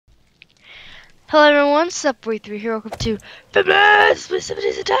Hello everyone, Sub43 here, welcome to the best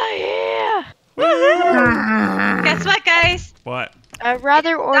festivities of time here! Woohoo! Guess what, guys? What? A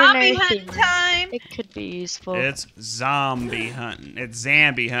rather ordinary Zombie hunting theme. time! It could be useful. It's zombie hunting. It's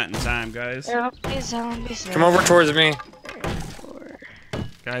zombie hunting time, guys. Zombies. Come over towards me.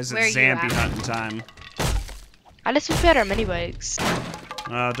 Guys, Where it's are you zombie at? hunting time. I just wish we had our mini bikes.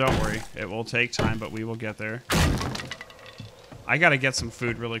 Don't worry. It will take time, but we will get there. I gotta get some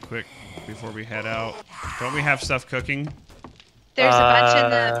food really quick before we head out. Don't we have stuff cooking? There's a bunch in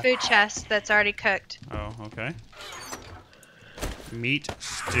the food chest that's already cooked. Oh, okay. Meat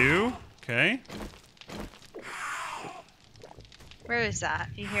stew. Okay. Where is that?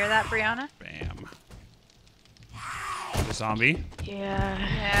 You hear that, Brianna? Bam. The zombie. Yeah.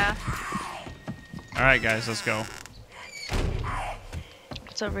 Yeah. Alright, guys, let's go.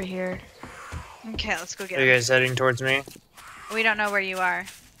 It's over here. Okay, let's go get Are you it. guys heading towards me? We don't know where you are.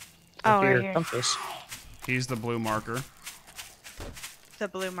 Oh, With right your here. compass. He's the blue marker. The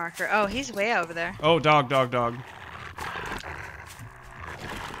blue marker. Oh, he's way over there. Oh, dog, dog, dog.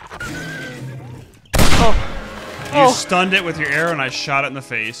 Oh. You stunned it with your arrow and I shot it in the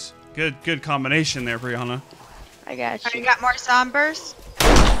face. Good combination there, Brianna. I got Alright, you. you got more zombies?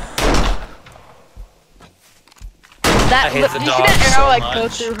 That, I hate the did you dog see that arrow so like go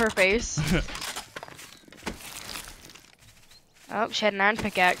much. through her face? Oh, she had an iron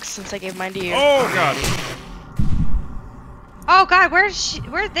pickaxe since I gave mine to you. Oh, God. Oh god,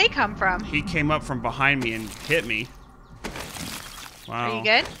 where'd they come from? He came up from behind me and hit me. Wow. Are you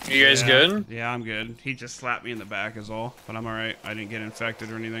good? You guys Yeah. good? Yeah, I'm good. He just slapped me in the back is all, but I'm alright. I didn't get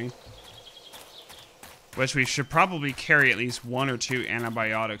infected or anything. Which we should probably carry at least 1 or 2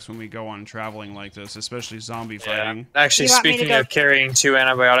 antibiotics when we go on traveling like this, especially zombie fighting. Actually, You want me to speaking go- of carrying 2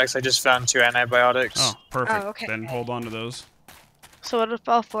 antibiotics, I just found 2 antibiotics. Oh, perfect. Oh, okay. Then hold on to those. So what if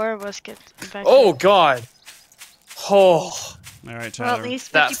all 4 of us get infected? Oh, God. Oh. Alright, Well, at Tyler.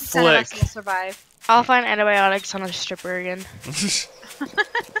 least That 50% of us flick. will survive. I'll find antibiotics on a stripper again.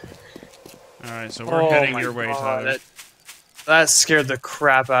 Alright, so we're Oh heading my your way, God, Tyler. that scared the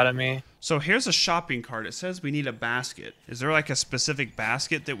crap out of me. So here's a shopping cart. It says we need a basket. Is there like a specific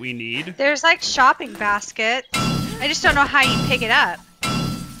basket that we need? There's like shopping basket. I just don't know how you pick it up.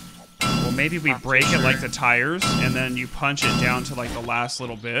 Well, maybe we Not too break it like sure. the tires, and then you punch it down to like the last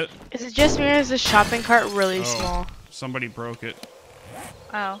little bit. Is it just me or is the shopping cart really Oh. small? Somebody broke it.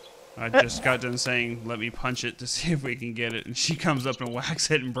 Oh. I just got done saying, let me punch it to see if we can get it, and she comes up and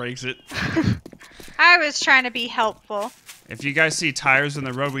whacks it and breaks it. I was trying to be helpful. If you guys see tires in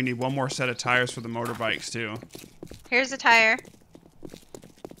the road, we need 1 more set of tires for the motorbikes, too. Here's a tire.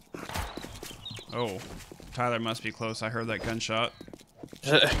 Oh, Tyler must be close. I heard that gunshot.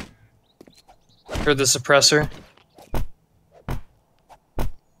 Heard the suppressor.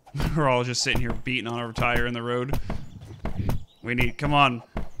 We're all just sitting here beating on our tire in the road. We need, come on.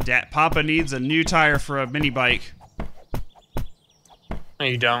 Papa needs a new tire for a mini bike. No,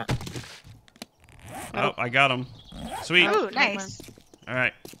 you don't. Oh, I got him. Sweet. Ooh, nice.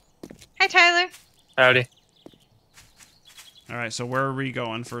 Alright. Hi, Tyler. Howdy. Alright, so where are we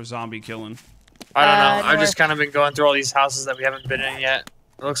going for zombie killing? I don't know. I've north. just kind of been going through all these houses that we haven't been in yet.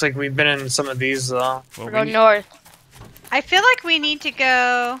 It looks like we've been in some of these, though. Well, We're we going need- north. I feel like we need to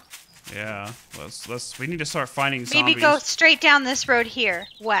go. Yeah, we need to start finding zombies. Maybe go straight down this road here,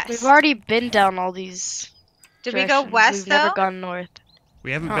 west. We've already been down all these. Did we go directions. west We've though? never gone north.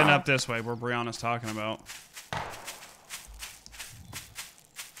 We haven't been Huh. up this way where Brianna's talking about.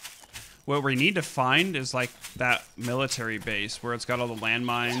 What we need to find is like that military base where it's got all the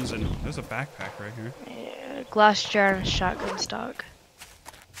landmines and there's a backpack right here. Yeah, glass jar and a shotgun stock.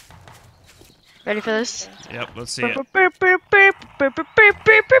 Ready for this? Yep, let's see it.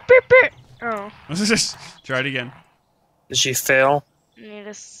 Oh, Try it again. Did she fail? need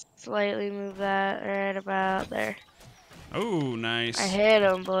to slightly move that right about there. Oh, nice. I hit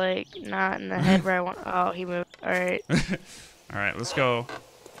him, but like not in the head where I want. Oh, he moved. All right. Alright, let's go.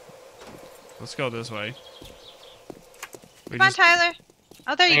 Let's go this way. We Come on, just- Tyler.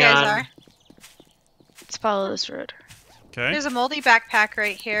 Oh, there you Hang guys on. are. Let's follow this road. Okay. There's a moldy backpack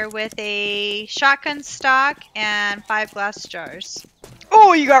right here with a shotgun stock and 5 glass jars.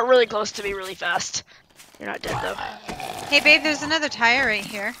 Oh, you got really close to me really fast. You're not dead though. Hey, babe, there's another tire right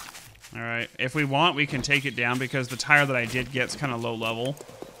here. Alright, if we want, we can take it down because the tire that I did get's kind of low level.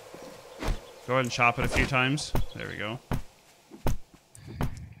 Go ahead and chop it a few times. There we go.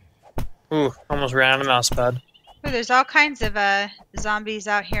 Ooh, almost ran out of mouse pad. Ooh, there's all kinds of zombies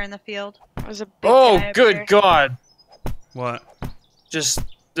out here in the field. There's a big Oh, guy up good there. God. What? Just,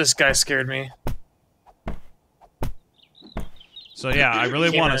 this guy scared me. So yeah, I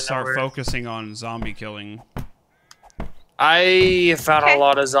really Came want out to of start nowhere. focusing on zombie killing. I found Okay. a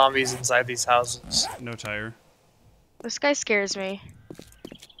lot of zombies inside these houses. No tire. This guy scares me.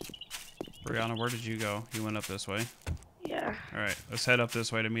 Brianna, where did you go? You went up this way. Yeah. Alright, let's head up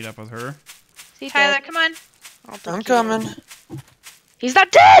this way to meet up with her. Is he Tyler, dead? come on. I don't think I'm he is. coming. He's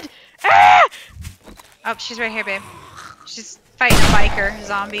not dead! Ah! Oh, she's right here, babe. She's fighting a biker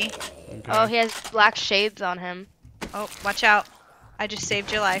zombie. Okay. Oh, he has black shades on him. Oh, watch out. I just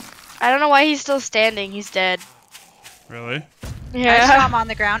saved your life. I don't know why he's still standing. He's dead. Really? I saw him on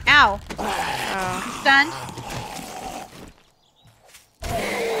the ground. Ow. Oh. Stunned.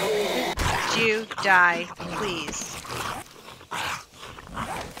 Did you die, please?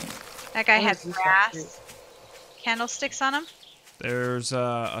 That guy had brass candlesticks on him. There's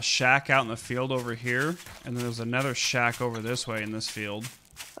a shack out in the field over here, and then there's another shack over this way in this field.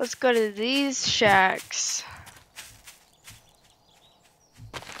 Let's go to these shacks.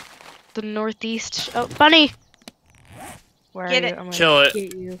 The northeast. Oh, bunny! Where Get are it. you? I'm gonna Kill it.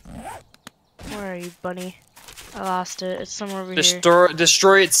 get you. Where are you, bunny? I lost it. It's somewhere over here.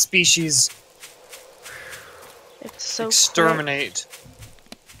 Destroy its species. It's so quick. Exterminate.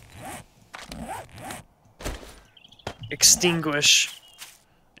 Extinguish.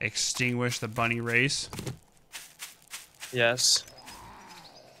 Extinguish the bunny race. Yes.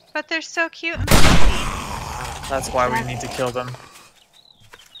 But they're so cute. That's why we need to kill them.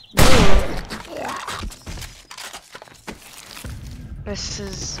 This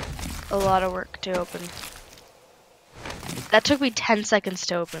is a lot of work to open. That took me 10 seconds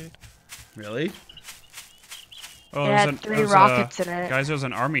to open. Really? Oh, It there's had 3 rockets in it. Guys, there's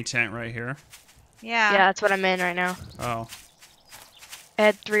an army tent right here. Yeah. Yeah, that's what I'm in right now. Oh, It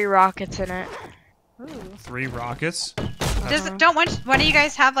had 3 rockets in it. Ooh. 3 rockets? Don't one of you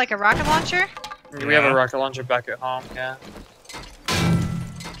guys have like a rocket launcher? We have Yeah. a rocket launcher back at home, yeah.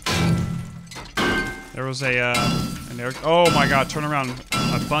 There was an air... Oh my god, turn around.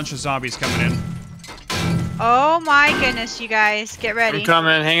 A bunch of zombies coming in. Oh my goodness, you guys. Get ready. I'm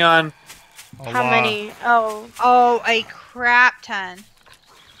coming, hang on. A How lot. many? Oh, Oh, a crap ton.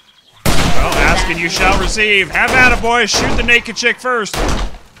 Well, ask and you shall receive. Have at it, boys. Shoot the naked chick first.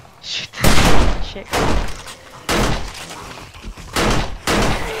 shoot that chick.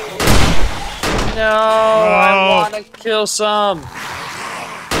 No, I Oh. want to kill some.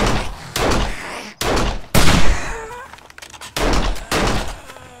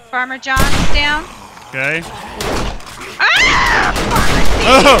 Farmer John's down. Okay. Ah!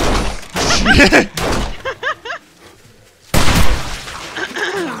 Oh! Shit!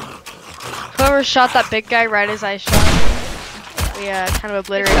 Whoever shot that big guy right as I shot him, we kind of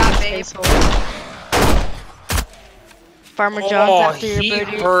obliterated Good job, his babe. face hole. Farmer John's Oh, after your he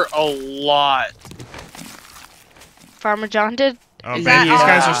birdie. hurt a lot. Farmer John did. Oh, Is man, that these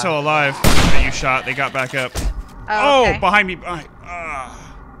guys all? are still alive that you shot. They got back up. Oh, okay. Oh, behind me.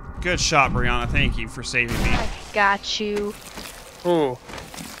 Good shot, Brianna. Thank you for saving me. Got you. Ooh.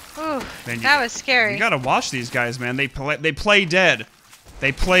 Ooh, Man, that was scary. You gotta watch these guys, man. They play dead.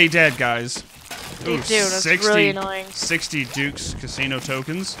 They play dead, guys. They Ooh, do. That's really annoying. 60 Duke's casino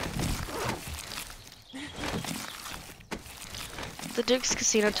tokens. The Duke's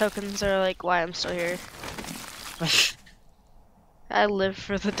casino tokens are like why I'm still here. I live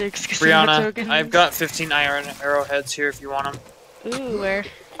for the Duke's casino Brianna, tokens. I've got 15 iron arrowheads here if you want them. Ooh, where?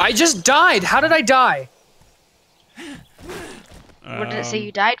 I just died! How did I die? What did it say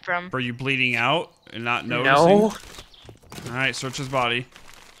you died from? Were you bleeding out and not noticing? No. Alright, search his body.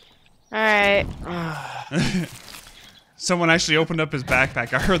 Alright. Someone actually opened up his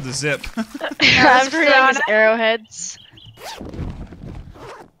backpack. I heard the zip. I'm stealing his arrowheads.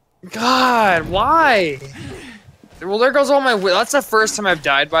 God, why? Well, there goes all my. That's the first time I've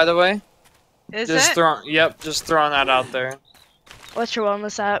died, by the way. Is Just it? just throwing that out there. What's your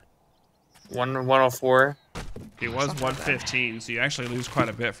wellness at? 104. He was 115, so you actually lose quite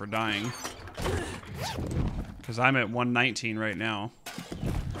a bit for dying. Because I'm at 119 right now.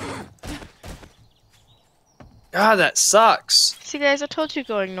 God, that sucks. See, guys, I told you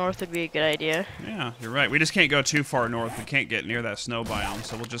going north would be a good idea. Yeah, you're right. We just can't go too far north. We can't get near that snow biome,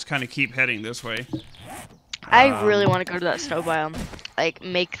 so we'll just kind of keep heading this way. I really want to go to that snow biome. Like,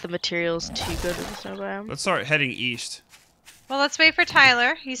 make the materials to go to the snow biome. Let's start heading east. Well, let's wait for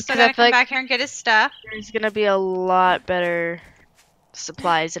Tyler. He's still Because I gotta feel come like- back here and get his stuff. There's gonna be a lot better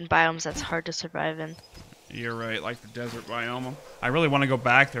supplies and biomes that's hard to survive in. You're right, like the desert biome. I really want to go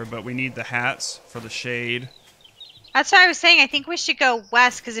back there, but we need the hats for the shade. That's what I was saying. I think we should go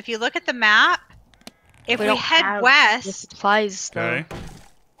west, because if you look at the map, if we don't head have the west, supplies, though. Okay.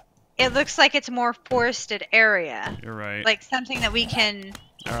 it looks like it's a more forested area. You're right. Like something that we can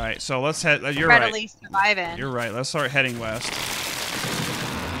All right, so let's head. You're readily right. survive in. You're right. Let's start heading west.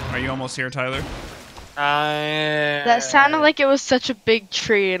 Are you almost here, Tyler? That sounded like it was such a big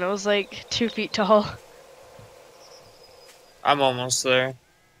tree, and it was like 2 feet tall. I'm almost there.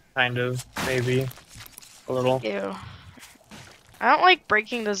 Kind of, maybe. A little. Ew. I don't like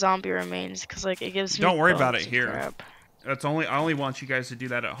breaking the zombie remains because like it gives me. Don't worry about bugs it and here. crap. I only want you guys to do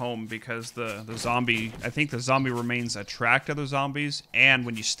that at home because the zombie. I think the zombie remains attract other zombies, and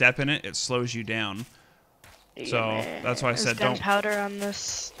when you step in it, it slows you down. So Yeah, that's why I there's said don't. gunpowder on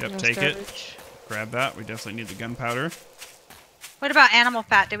this. Yep, on this take it. garbage. Grab that. We definitely need the gunpowder. What about animal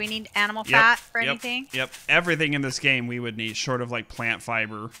fat? Do we need animal fat for anything? Yep. Everything in this game we would need, short of like plant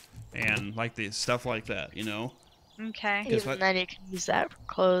fiber and like the stuff like that. You know. Okay. Guess Even what? then, you can use that for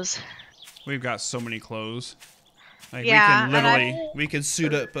clothes. We've got so many clothes. Like Yeah, we and can literally we could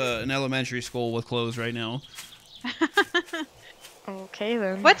suit up an elementary school with clothes right now. Okay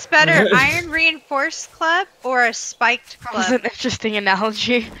then. What's better, iron reinforced club or a spiked That was club? an interesting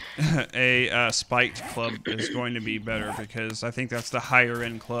analogy. A spiked club is going to be better because I think that's the higher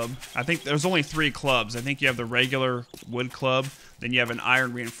end club. I think there's only 3 clubs. I think you have the regular wood club, then you have an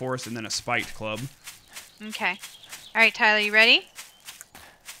iron reinforced, and then a spiked club. Okay. All right, Tyler, you ready?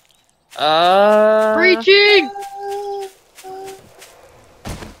 Preaching!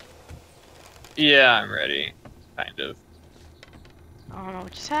 Yeah, I'm ready. Kind of. I don't know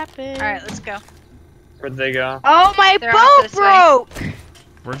what just happened. All right, let's go. Where'd they go? Oh, my They're off boat this way. broke!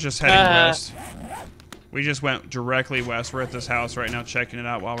 We're just heading west. We just went directly west. We're at this house right now checking it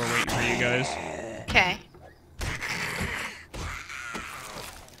out while we're waiting for you guys. Okay.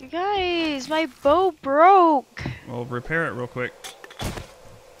 You guys, my boat broke. We'll repair it real quick.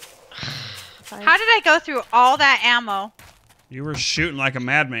 How did I go through all that ammo? You were shooting like a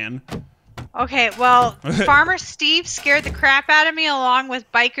madman. Okay, well, Farmer Steve scared the crap out of me along with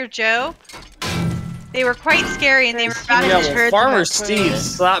Biker Joe. They were quite scary, and they were about Yeah, to... just well, heard Farmer that Steve clearly.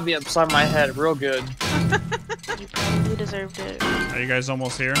 slapped me upside my head real good. You probably deserved it. Are you guys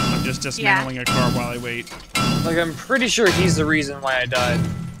almost here? I'm just dismantling a car while I wait. Like, I'm pretty sure he's the reason why I died.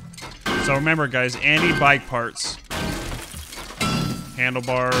 So remember, guys, any bike parts,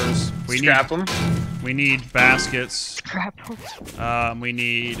 handlebars. Scrap them. We need baskets. Crap. We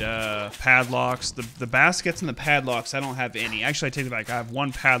need padlocks. The baskets and the padlocks, I don't have any. Actually, I take it back. I have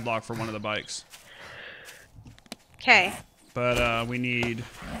 1 padlock for one of the bikes. Okay. But we need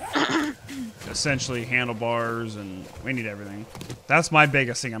essentially handlebars, and we need everything. That's my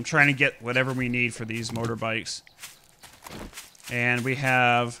biggest thing. I'm trying to get whatever we need for these motorbikes. And we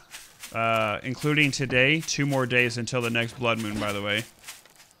have, including today, 2 more days until the next blood moon, by the way.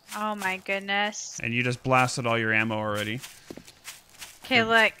 Oh, my goodness. And you just blasted all your ammo already. Okay,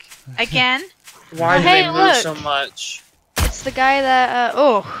 look. Again. Why do hey, they move look. so much? It's the guy that,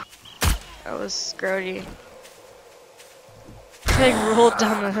 oh. That was grody. They rolled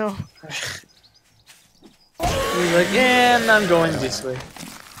down the hill. He's like, and I'm going this way.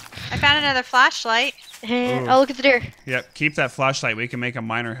 I found another flashlight. Hey, Ooh. oh, look at the deer. Yep, keep that flashlight. We can make a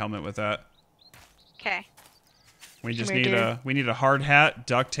miner helmet with that. Okay. We just Come here, need dear. we need a hard hat,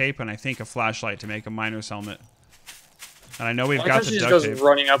 duct tape, and I think a flashlight to make a miner's helmet. And I know we've Why got can't the she just duct goes tape.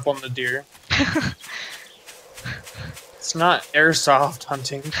 running up on the deer? It's not airsoft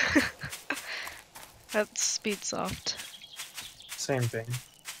hunting. That's speed soft. Same thing.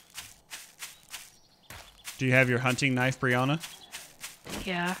 Do you have your hunting knife, Brianna?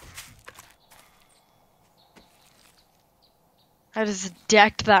 Yeah. I just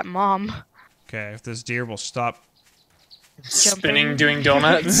decked that mom. Okay, if this deer will stop. Spinning, doing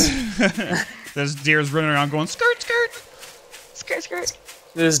donuts. This deer's running around going skirt, skirt. Skirt, skirt.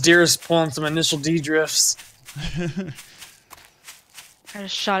 This deer is pulling some initial D drifts. I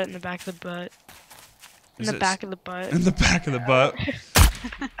just shot it in the back of the butt. In Is the it back of the butt. In the back of the butt.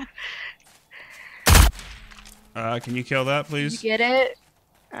 Can you kill that, You please? get it?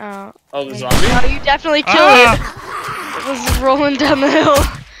 Oh. Oh, the wait. zombie? No, you definitely killed Ah! it. It was rolling down the hill.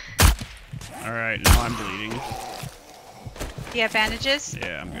 Alright, now I'm bleeding. Do you have bandages?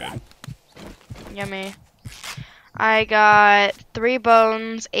 Yeah, I'm good. Yummy. I got 3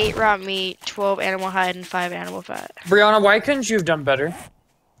 bones, 8 raw meat, 12 animal hide, and 5 animal fat. Brianna, why couldn't you have done better?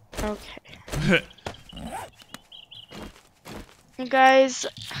 Okay. You guys,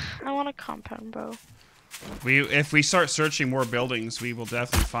 I want a compound bow. If we start searching more buildings, we will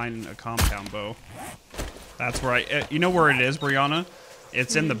definitely find a compound bow. That's where you know where it is, Brianna?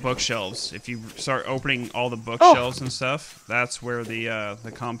 It's in the bookshelves. If you start opening all the bookshelves and stuff, that's where the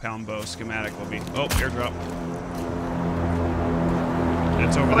compound bow schematic will be. Oh, airdrop.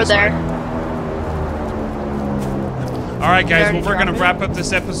 It's over Over this there. way. All right, guys. already Well, we're gonna dropped wrap up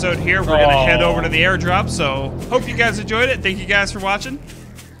this episode here. We're gonna head over to the airdrop. So, hope you guys enjoyed it. Thank you guys for watching.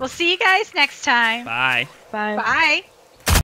 We'll see you guys next time. Bye. Bye. Bye.